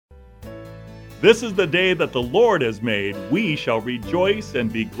This is the day that the Lord has made. We shall rejoice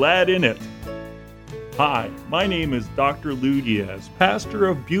and be glad in it. Hi, my name is Dr. Diaz, pastor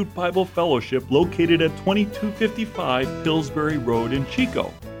of Butte Bible Fellowship located at 2255 Pillsbury Road in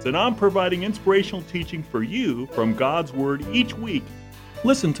Chico. And I'm providing inspirational teaching for you from God's Word each week.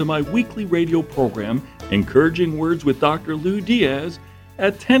 Listen to my weekly radio program, Encouraging Words with Dr. Lou Diaz,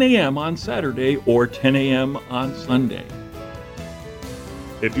 at 10 a.m. on Saturday or 10 a.m. on Sunday.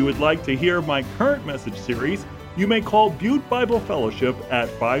 If you would like to hear my current message series, you may call Butte Bible Fellowship at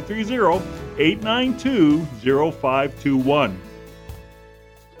 530-892-0521.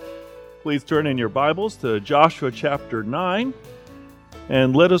 Please turn in your Bibles to Joshua chapter 9,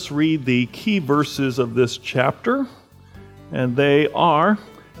 and let us read the key verses of this chapter. And they are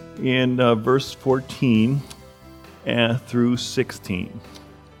in verse 14 through 16.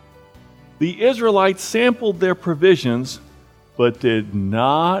 The Israelites sampled their provisions, but did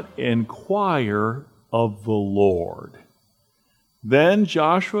not inquire of the Lord. Then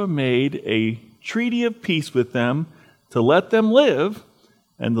Joshua made a treaty of peace with them to let them live,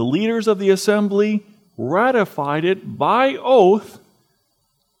 and the leaders of the assembly ratified it by oath.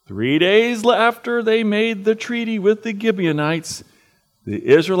 3 days after they made the treaty with the Gibeonites, the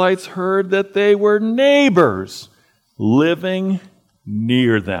Israelites heard that they were neighbors living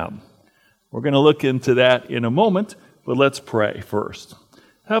near them. We're going to look into that in a moment, but let's pray first.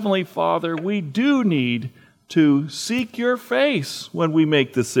 Heavenly Father, we do need to seek your face when we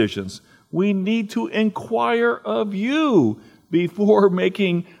make decisions. We need to inquire of you before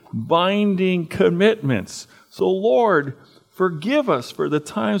making binding commitments. So, Lord, forgive us for the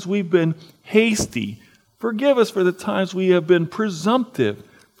times we've been hasty. Forgive us for the times we have been presumptive.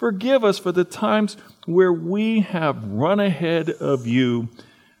 Forgive us for the times where we have run ahead of you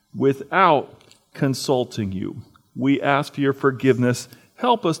without consulting you. We ask for your forgiveness.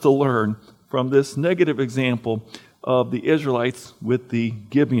 Help us to learn from this negative example of the Israelites with the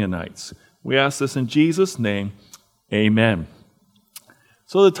Gibeonites. We ask this in Jesus' name. Amen.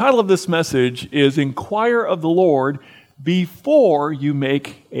 So the title of this message is Inquire of the Lord Before You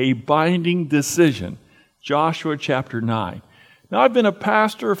Make a Binding Decision. Joshua chapter 9. Now, I've been a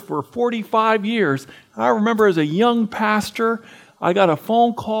pastor for 45 years. I remember as a young pastor, I got a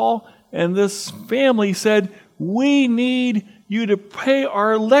phone call, and this family said, "We need you to pay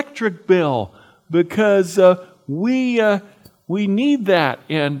our electric bill because we need that."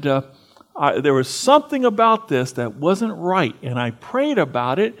 And there was something about this that wasn't right. And I prayed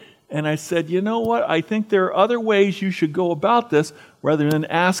about it, and I said, you know what? I think there are other ways you should go about this rather than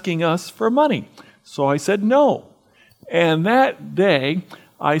asking us for money. So I said no. And that day,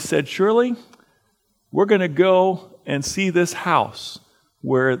 I said, Shirley, we're going to go and see this house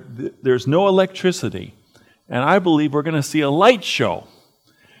where there's no electricity. And I believe we're going to see a light show.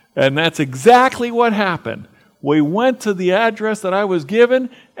 And that's exactly what happened. We went to the address that I was given,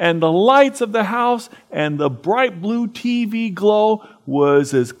 and the lights of the house and the bright blue TV glow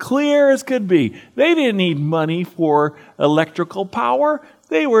was as clear as could be. They didn't need money for electrical power.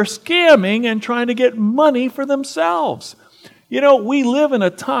 They were scamming and trying to get money for themselves. You know, we live in a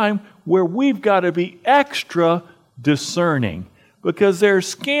time where we've got to be extra discerning, because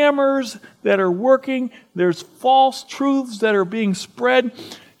there's scammers that are working, there's false truths that are being spread.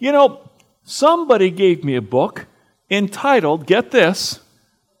 You know, somebody gave me a book entitled, get this,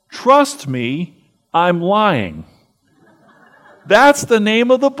 Trust Me, I'm Lying. That's the name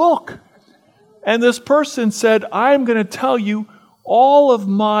of the book. And this person said, I'm going to tell you all of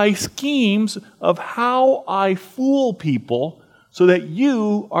my schemes of how I fool people so that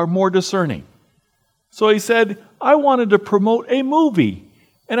you are more discerning. So he said, I wanted to promote a movie,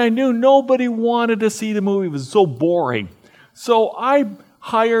 and I knew nobody wanted to see the movie. It was so boring. So I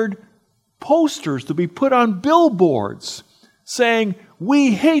hired posters to be put on billboards saying,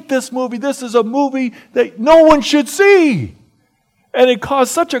 we hate this movie. This is a movie that no one should see. And it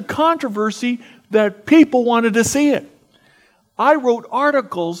caused such a controversy that people wanted to see it. I wrote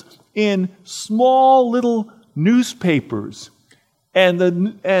articles in small little newspapers. And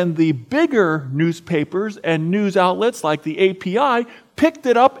the bigger newspapers and news outlets like the API picked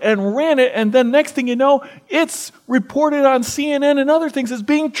it up and ran it, and then next thing you know, it's reported on CNN and other things as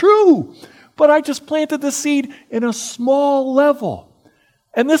being true. But I just planted the seed in a small level.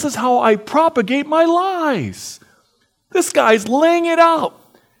 And this is how I propagate my lies. This guy's laying it out.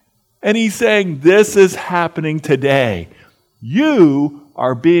 And he's saying, this is happening today. You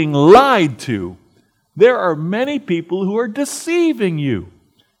are being lied to. There are many people who are deceiving you.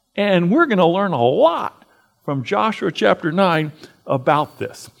 And we're going to learn a lot from Joshua chapter 9 about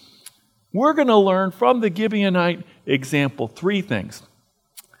this. We're going to learn from the Gibeonite example 3 things.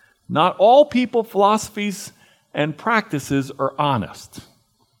 Not all people, philosophies, and practices are honest.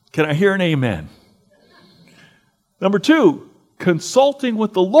 Can I hear an amen? Number 2, consulting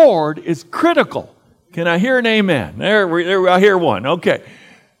with the Lord is critical. Can I hear an amen? There, I hear one. Okay.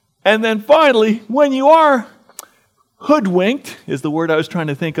 And then finally, when you are hoodwinked, is the word I was trying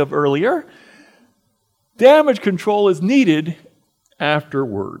to think of earlier, damage control is needed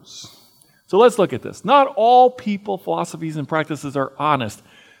afterwards. So let's look at this. Not all people, philosophies, and practices are honest.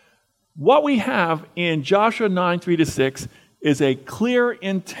 What we have in Joshua 9, 3-6 is a clear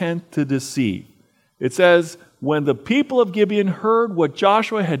intent to deceive. It says, when the people of Gibeon heard what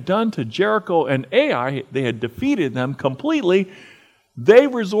Joshua had done to Jericho and Ai, they had defeated them completely, they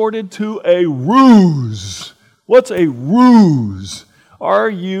resorted to a ruse. What's a ruse?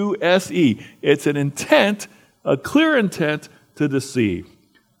 R-U-S-E. It's an intent, a clear intent to deceive.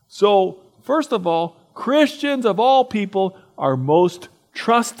 So, first of all, Christians of all people are most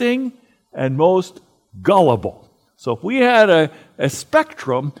trusting and most gullible. So if we had a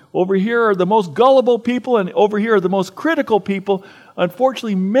spectrum, over here are the most gullible people and over here are the most critical people,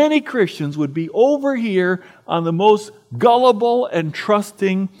 unfortunately many Christians would be over here on the most gullible and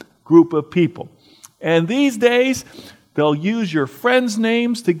trusting group of people. And these days, they'll use your friends'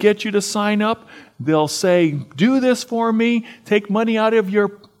 names to get you to sign up. They'll say, do this for me, take money out of your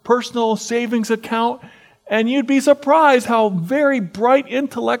personal savings account. And you'd be surprised how very bright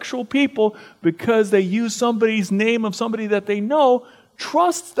intellectual people, because they use somebody's name of somebody that they know,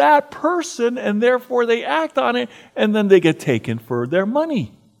 trust that person and therefore they act on it and then they get taken for their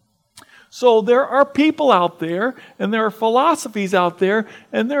money. So there are people out there and there are philosophies out there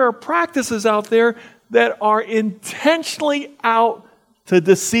and there are practices out there that are intentionally out to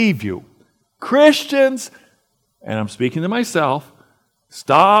deceive you. Christians, and I'm speaking to myself,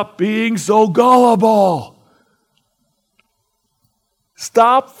 stop being so gullible.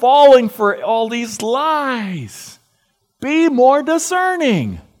 Stop falling for all these lies. Be more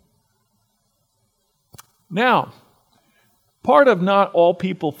discerning. Now, part of not all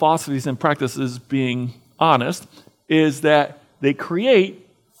people, philosophies, and practices being honest is that they create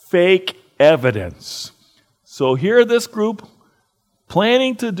fake evidence. So here this group,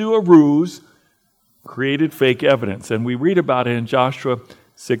 planning to do a ruse, created fake evidence. And we read about it in Joshua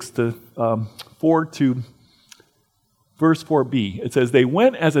 4 to verse 4b. It says, they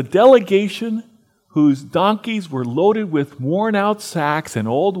went as a delegation whose donkeys were loaded with worn-out sacks and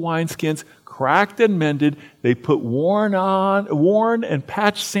old wineskins, cracked and mended. They put worn and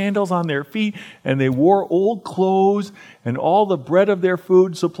patched sandals on their feet, and they wore old clothes, and all the bread of their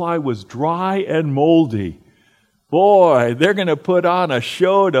food supply was dry and moldy. Boy, they're going to put on a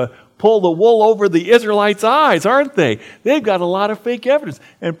show to pull the wool over the Israelites' eyes, aren't they? They've got a lot of fake evidence.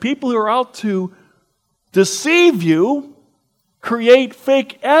 And people who are out to deceive you create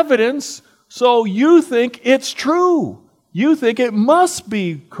fake evidence so you think it's true. You think it must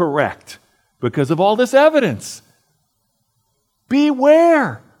be correct because of all this evidence.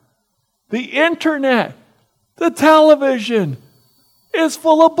 Beware. The internet, the television is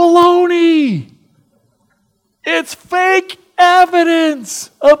full of baloney. It's fake evidence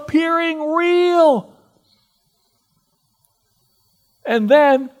appearing real. And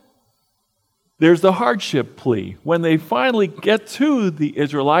then there's the hardship plea. When they finally get to the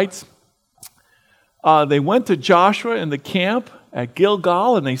Israelites, they went to Joshua in the camp at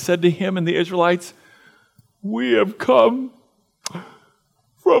Gilgal, and they said to him and the Israelites, we have come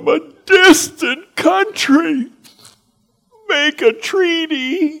from a distant country. Make a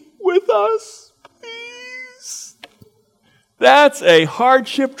treaty with us, please. That's a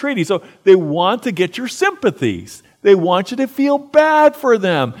hardship treaty. So they want to get your sympathies. They want you to feel bad for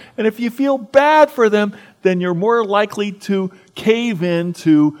them. And if you feel bad for them, then you're more likely to cave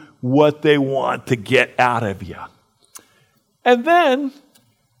into what they want to get out of you. And then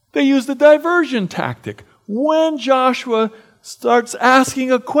they use the diversion tactic. When Joshua starts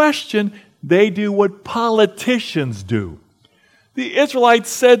asking a question, they do what politicians do. The Israelites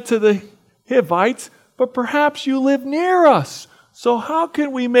said to the Hivites, but perhaps you live near us, so how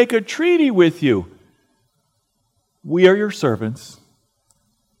can we make a treaty with you? We are your servants.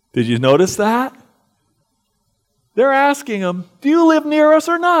 Did you notice that? They're asking them, do you live near us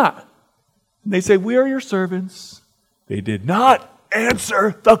or not? And they say, we are your servants. They did not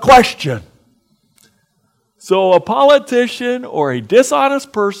answer the question. So a politician or a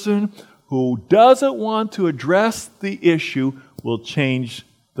dishonest person who doesn't want to address the issue will change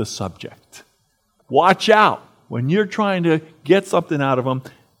the subject. Watch out when you're trying to get something out of them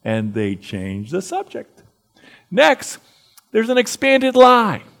and they change the subject. Next, there's an expanded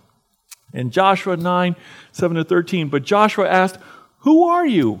lie. In Joshua 9, 7-13, but Joshua asked, who are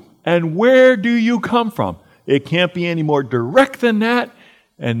you? And where do you come from? It can't be any more direct than that.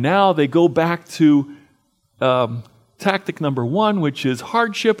 And now they go back to tactic number 1, which is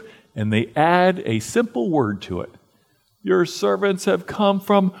hardship, and they add a simple word to it. Your servants have come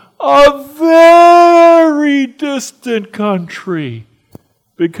from a very distant country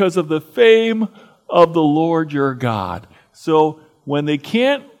because of the fame of the Lord your God. So when they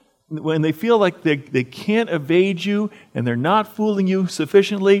feel like they can't evade you and they're not fooling you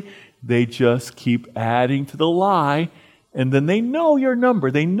sufficiently, they just keep adding to the lie, and then they know your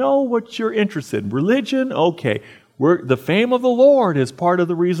number. They know what you're interested in. Religion, okay. The fame of the Lord is part of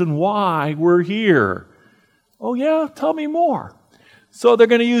the reason why we're here. Oh yeah, tell me more. So they're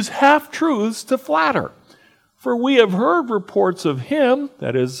going to use half-truths to flatter. For we have heard reports of him,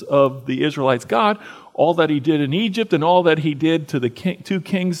 that is, of the Israelites' God, all that he did in Egypt and all that he did to the two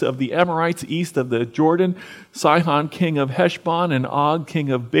kings of the Amorites east of the Jordan, Sihon king of Heshbon and Og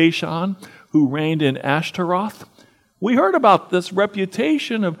king of Bashan, who reigned in Ashtaroth. We heard about this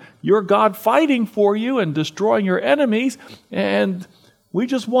reputation of your God fighting for you and destroying your enemies, and we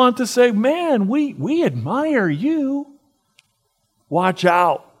just want to say, man, we admire you. Watch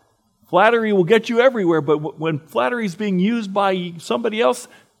out. Flattery will get you everywhere, but when flattery is being used by somebody else,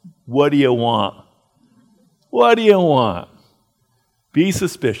 what do you want? What do you want? Be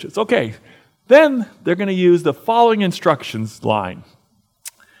suspicious. Okay, then they're going to use the following instructions line.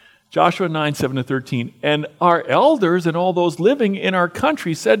 Joshua 9, 7-13. And our elders and all those living in our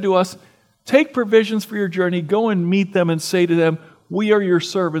country said to us, take provisions for your journey, go and meet them and say to them, we are your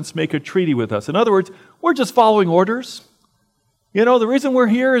servants, make a treaty with us. In other words, we're just following orders. You know, the reason we're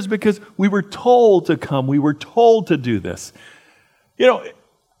here is because we were told to come. We were told to do this. You know,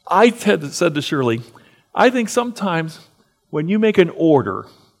 I said to Shirley, I think sometimes when you make an order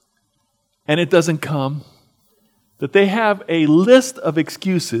and it doesn't come, that they have a list of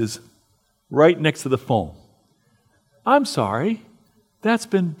excuses right next to the phone. I'm sorry, that's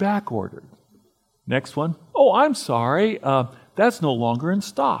been back ordered. Next one, oh, I'm sorry, that's no longer in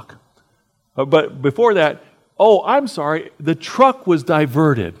stock. But before that, oh, I'm sorry, the truck was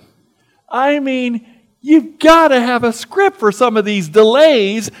diverted. I mean, you've got to have a script for some of these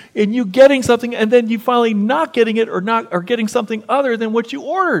delays in you getting something and then you finally not getting it or getting something other than what you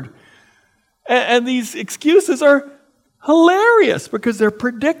ordered. And these excuses are hilarious because they're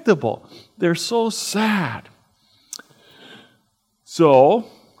predictable. They're so sad. So,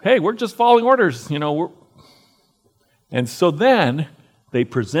 hey, we're just following orders, you know. And so then they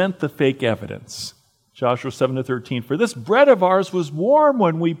present the fake evidence. Joshua 7-13, for this bread of ours was warm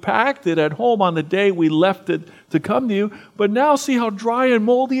when we packed it at home on the day we left it to come to you, but now see how dry and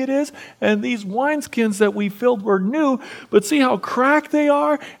moldy it is? And these wineskins that we filled were new, but see how cracked they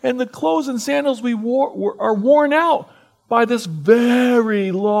are? And the clothes and sandals we wore are worn out by this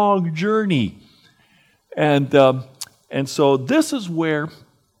very long journey. And so this is where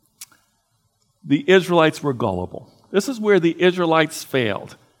the Israelites were gullible. This is where the Israelites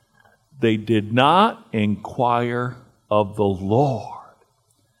failed. They did not inquire of the Lord.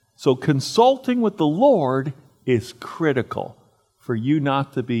 So consulting with the Lord is critical for you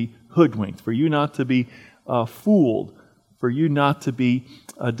not to be hoodwinked, for you not to be fooled, for you not to be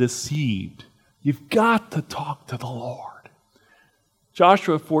deceived. You've got to talk to the Lord.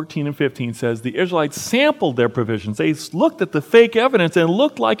 Joshua 14-15 says, the Israelites sampled their provisions. They looked at the fake evidence and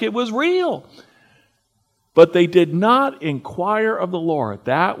looked like it was real. But they did not inquire of the Lord.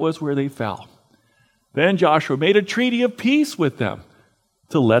 That was where they fell. Then Joshua made a treaty of peace with them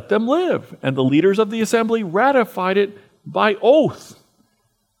to let them live. And the leaders of the assembly ratified it by oath.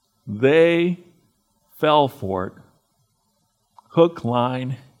 They fell for it. Hook,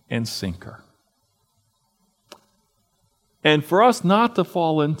 line, and sinker. And for us not to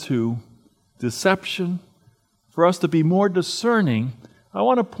fall into deception, for us to be more discerning, I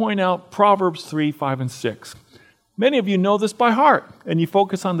want to point out Proverbs 3, 5, and 6. Many of you know this by heart, and you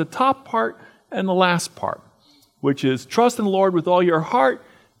focus on the top part and the last part, which is trust in the Lord with all your heart,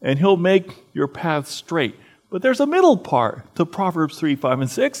 and He'll make your path straight. But there's a middle part to Proverbs 3, 5, and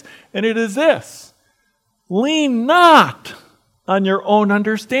 6, and it is this. Lean not on your own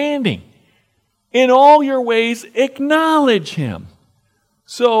understanding. In all your ways, acknowledge Him.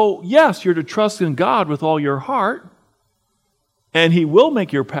 So, yes, you're to trust in God with all your heart, and He will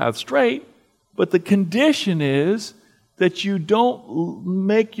make your path straight, but the condition is that you don't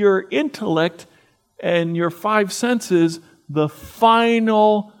make your intellect and your five senses the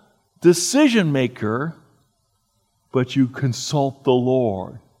final decision maker, but you consult the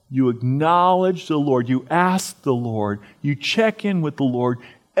Lord. You acknowledge the Lord. You ask the Lord. You check in with the Lord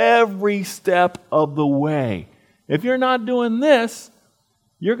every step of the way. If you're not doing this,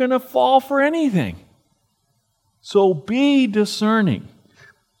 you're going to fall for anything. So be discerning.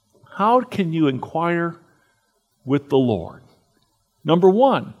 How can you inquire with the Lord? Number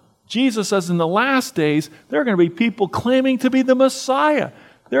one, Jesus says in the last days, there are going to be people claiming to be the Messiah.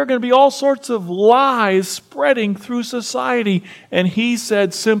 There are going to be all sorts of lies spreading through society. And he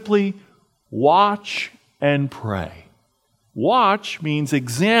said simply, watch and pray. Watch means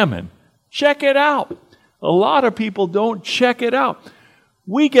examine. Check it out. A lot of people don't check it out.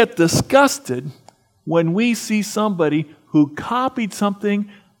 We get disgusted when we see somebody who copied something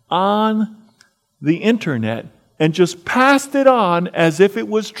on the internet and just passed it on as if it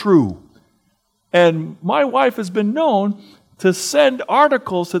was true. And my wife has been known to send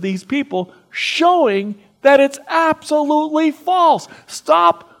articles to these people showing that it's absolutely false.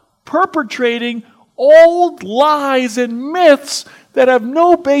 Stop perpetrating old lies and myths that have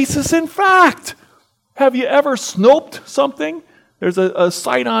no basis in fact. Have you ever Snoped something? There's a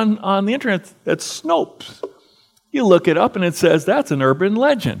site on the internet that's Snopes. You look it up and it says that's an urban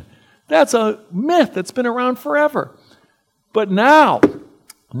legend. That's a myth that's been around forever. But now,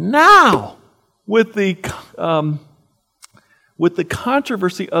 with the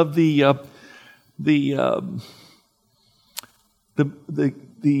controversy of the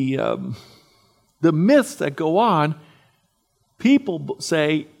myths that go on, people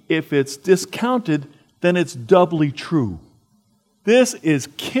say if it's discounted, then it's doubly true. This is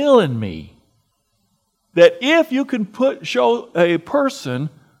killing me. That if you can show a person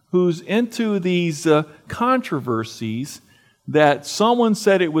who's into these controversies that someone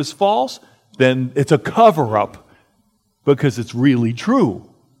said it was false, then it's a cover-up because it's really true.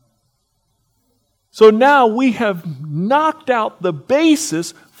 So now we have knocked out the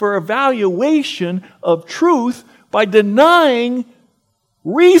basis for evaluation of truth by denying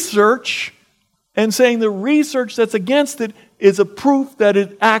research and saying the research that's against it is a proof that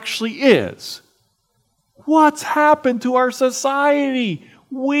it actually is. What's happened to our society?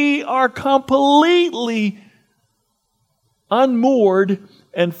 We are completely unmoored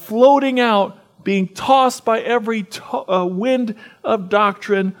and floating out, being tossed by every wind of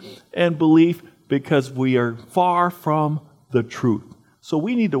doctrine and belief because we are far from the truth. So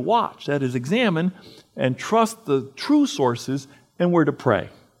we need to watch, that is, examine and trust the true sources, and we're to pray.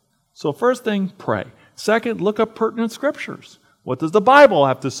 So first thing, pray. Second, look up pertinent scriptures. What does the Bible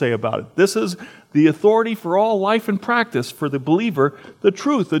have to say about it? This is the authority for all life and practice for the believer, the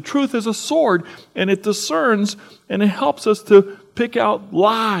truth. The truth is a sword, and it discerns, and it helps us to pick out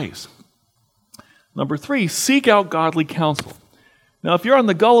lies. Number 3, seek out godly counsel. Now, if you're on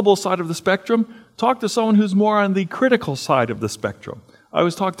the gullible side of the spectrum, talk to someone who's more on the critical side of the spectrum. I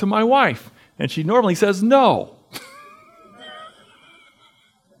always talk to my wife, and she normally says no.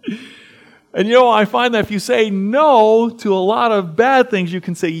 And I find that if you say no to a lot of bad things, you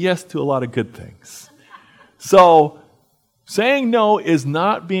can say yes to a lot of good things. So, saying no is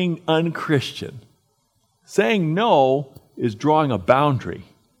not being unchristian. Saying no is drawing a boundary.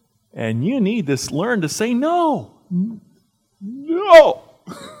 And you need to learn to say no. No!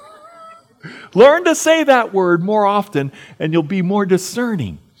 Learn to say that word more often, and you'll be more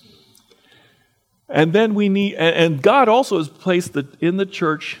discerning. And then we need, and God also has placed in the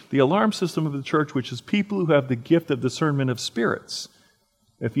church, the alarm system of the church, which is people who have the gift of discernment of spirits.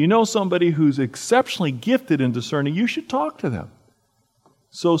 If you know somebody who's exceptionally gifted in discerning, you should talk to them.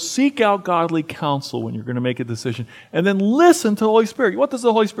 So seek out godly counsel when you're going to make a decision. And then listen to the Holy Spirit. What does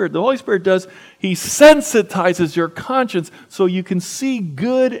the Holy Spirit do? The Holy Spirit does, He sensitizes your conscience so you can see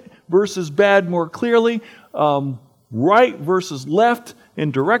good versus bad more clearly, right versus left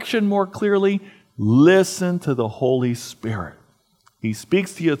in direction more clearly. Listen to the Holy Spirit. He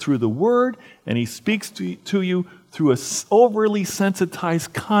speaks to you through the Word, and He speaks to you through an overly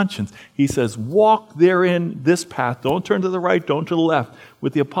sensitized conscience. He says, walk therein this path. Don't turn to the right, don't to the left.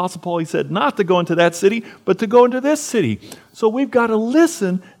 With the Apostle Paul, he said not to go into that city, but to go into this city. So we've got to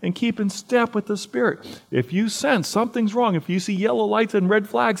listen and keep in step with the Spirit. If you sense something's wrong, if you see yellow lights and red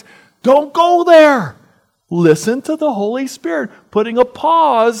flags, don't go there. Listen to the Holy Spirit, putting a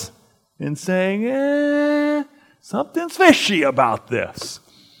pause and saying, something's fishy about this.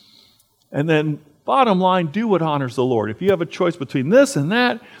 And then, bottom line, do what honors the Lord. If you have a choice between this and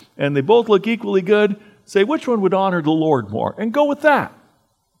that, and they both look equally good, say which one would honor the Lord more, and go with that.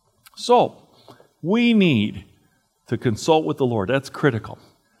 So, we need to consult with the Lord. That's critical.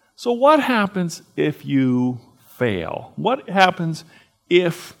 So what happens if you fail? What happens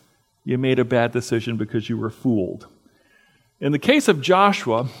if you made a bad decision because you were fooled? In the case of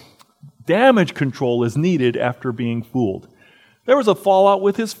Joshua, damage control is needed after being fooled. There was a fallout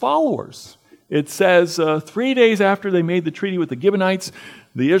with his followers. It says 3 days after they made the treaty with the Gibeonites,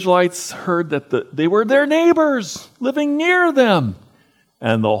 the Israelites heard that they were their neighbors living near them.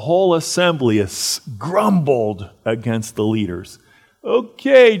 And the whole assembly grumbled against the leaders.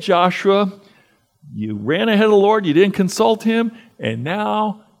 Okay, Joshua, you ran ahead of the Lord, you didn't consult him, and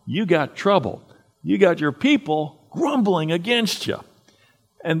now you got trouble. You got your people grumbling against you.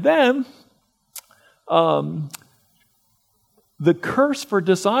 And then the curse for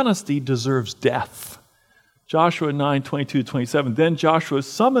dishonesty deserves death. Joshua 9:22-27. Then Joshua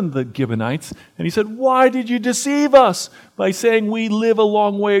summoned the Gibeonites, and he said, "Why did you deceive us by saying we live a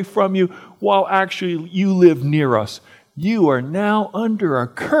long way from you, while actually you live near us? You are now under a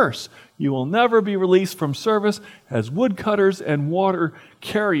curse. You will never be released from service as woodcutters and water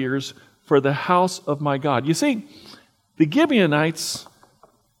carriers for the house of my God." You see, the Gibeonites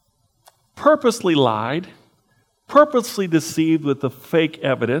purposely lied, purposely deceived with the fake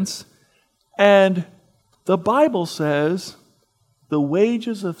evidence, and the Bible says the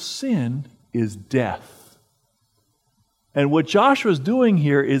wages of sin is death. And what Joshua's doing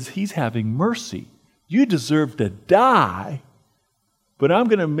here is he's having mercy. You deserve to die, but I'm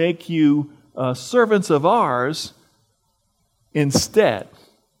going to make you servants of ours instead.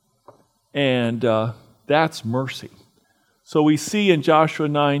 And that's mercy. So we see in Joshua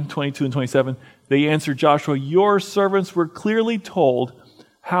 9:22-27, they answered Joshua, "Your servants were clearly told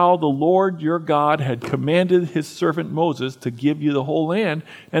how the Lord your God had commanded his servant Moses to give you the whole land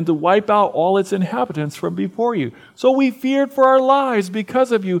and to wipe out all its inhabitants from before you. So we feared for our lives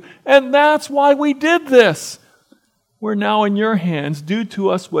because of you, and that's why we did this. We're now in your hands. Do to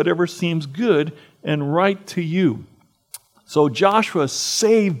us whatever seems good and right to you." So Joshua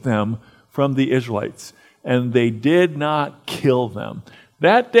saved them from the Israelites, and they did not kill them.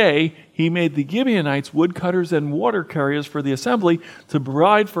 That day, he made the Gibeonites woodcutters and water carriers for the assembly to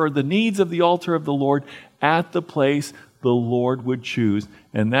provide for the needs of the altar of the Lord at the place the Lord would choose.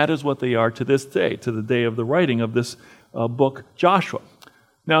 And that is what they are to this day, to the day of the writing of this book, Joshua.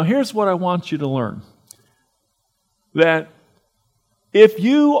 Now, here's what I want you to learn. That if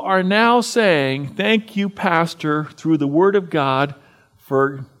you are now saying, "Thank you, Pastor, through the Word of God,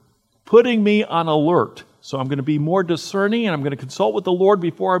 for putting me on alert, so I'm going to be more discerning and I'm going to consult with the Lord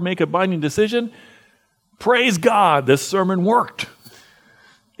before I make a binding decision," praise God, this sermon worked.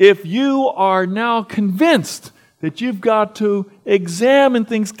 If you are now convinced that you've got to examine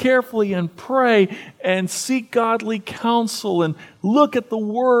things carefully and pray and seek godly counsel and look at the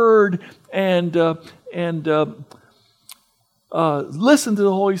Word and listen to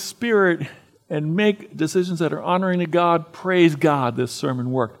the Holy Spirit and make decisions that are honoring to God, praise God, this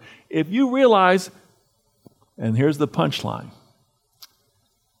sermon worked. If you realize, and here's the punchline,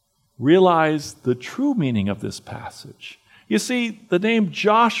 realize the true meaning of this passage. You see, the name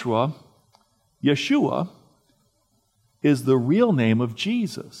Joshua, Yeshua, is the real name of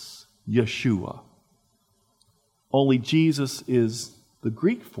Jesus, Yeshua. Only Jesus is the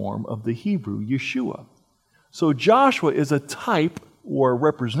Greek form of the Hebrew, Yeshua. So Joshua is a type or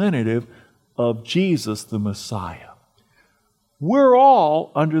representative of Jesus, the Messiah. We're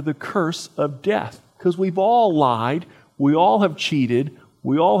all under the curse of death because we've all lied, we all have cheated,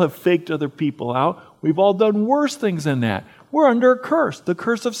 we all have faked other people out, we've all done worse things than that. We're under a curse, the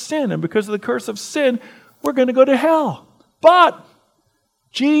curse of sin, and because of the curse of sin, we're going to go to hell. But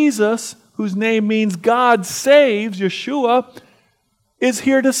Jesus, whose name means God saves, Yeshua, is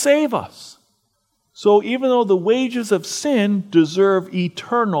here to save us. So even though the wages of sin deserve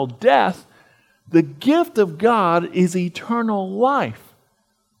eternal death, the gift of God is eternal life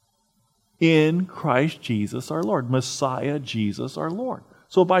in Christ Jesus our Lord, Messiah Jesus our Lord.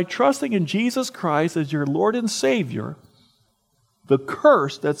 So by trusting in Jesus Christ as your Lord and Savior, the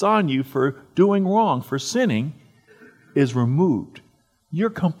curse that's on you for doing wrong, for sinning, is removed. You're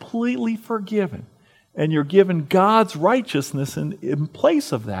completely forgiven. And you're given God's righteousness in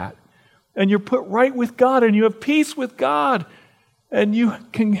place of that. And you're put right with God, and you have peace with God. And you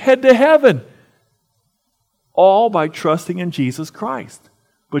can head to heaven. All by trusting in Jesus Christ.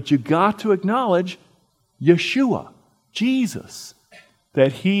 But you got to acknowledge Yeshua, Jesus,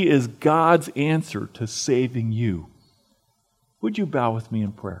 that He is God's answer to saving you. Would you bow with me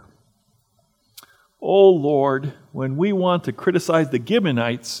in prayer? Oh Lord, when we want to criticize the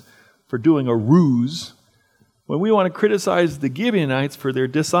Gibeonites for doing a ruse, when we want to criticize the Gibeonites for their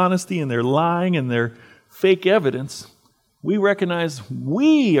dishonesty and their lying and their fake evidence, we recognize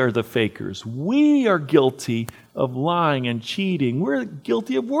we are the fakers. We are guilty of lying and cheating. We're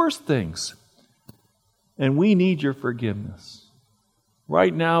guilty of worse things. And we need your forgiveness.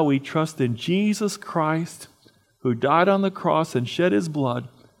 Right now we trust in Jesus Christ, who died on the cross and shed His blood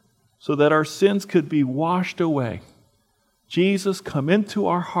so that our sins could be washed away. Jesus, come into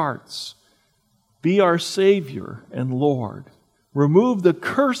our hearts. Be our Savior and Lord. Remove the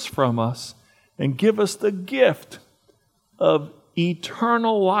curse from us and give us the gift of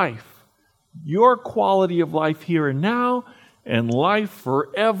eternal life, your quality of life here and now, and life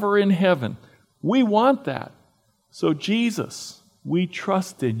forever in heaven. We want that. So Jesus, we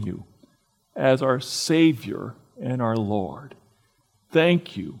trust in you as our Savior and our Lord.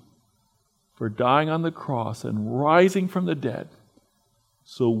 Thank you for dying on the cross and rising from the dead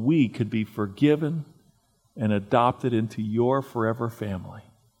so we could be forgiven and adopted into your forever family.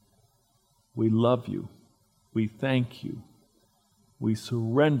 We love you. We thank you. We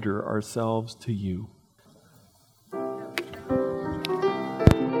surrender ourselves to you.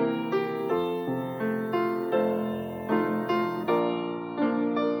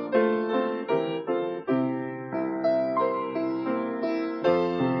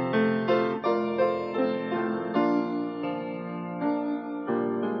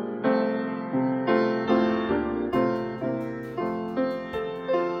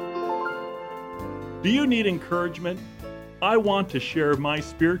 Do you need encouragement? I want to share my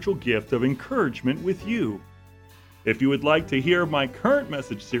spiritual gift of encouragement with you. If you would like to hear my current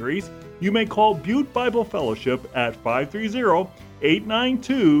message series, you may call Butte Bible Fellowship at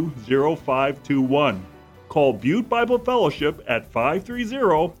 530-892-0521. Call Butte Bible Fellowship at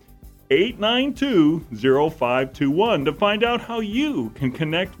 530-892-0521 to find out how you can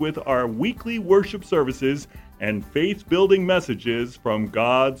connect with our weekly worship services and faith-building messages from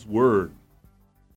God's Word.